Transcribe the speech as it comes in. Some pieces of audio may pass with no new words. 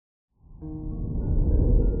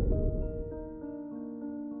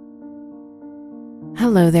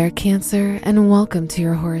Hello there, Cancer, and welcome to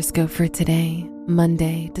your horoscope for today,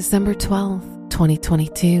 Monday, December 12th,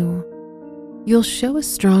 2022. You'll show a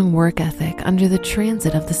strong work ethic under the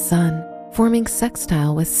transit of the sun, forming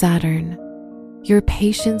sextile with Saturn. Your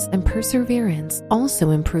patience and perseverance also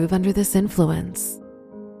improve under this influence.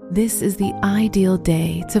 This is the ideal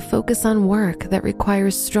day to focus on work that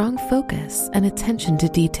requires strong focus and attention to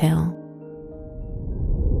detail.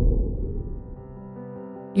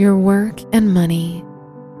 Your work and money.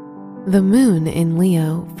 The moon in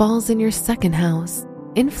Leo falls in your second house,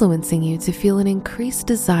 influencing you to feel an increased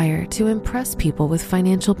desire to impress people with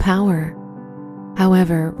financial power.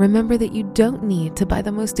 However, remember that you don't need to buy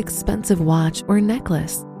the most expensive watch or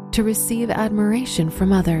necklace to receive admiration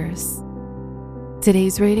from others.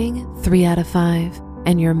 Today's rating, 3 out of 5,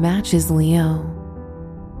 and your match is Leo.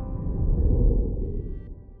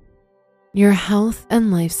 Your health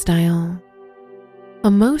and lifestyle.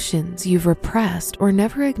 Emotions you've repressed or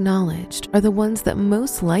never acknowledged are the ones that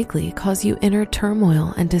most likely cause you inner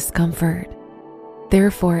turmoil and discomfort.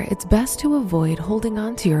 Therefore, it's best to avoid holding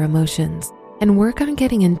on to your emotions and work on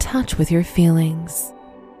getting in touch with your feelings.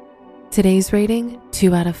 Today's rating,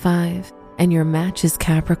 2 out of 5, and your match is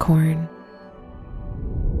Capricorn.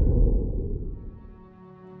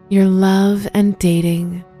 Your love and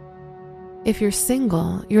dating. If you're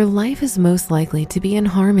single, your life is most likely to be in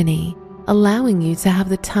harmony, allowing you to have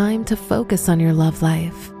the time to focus on your love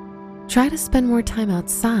life. Try to spend more time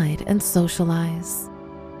outside and socialize.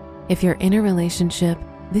 If you're in a relationship,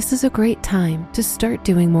 this is a great time to start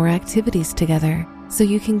doing more activities together so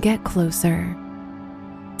you can get closer.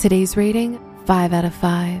 Today's rating, 5 out of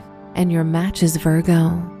 5, and your match is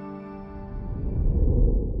Virgo.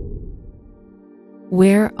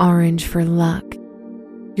 Wear orange for luck.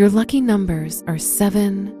 Your lucky numbers are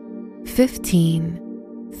 7, 15,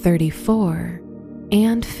 34,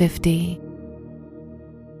 and 50.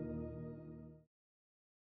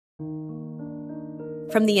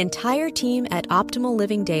 From the entire team at Optimal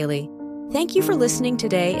Living Daily, thank you for listening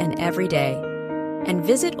today and every day. And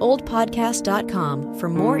visit oldpodcast.com for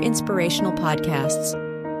more inspirational podcasts.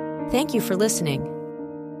 Thank you for listening.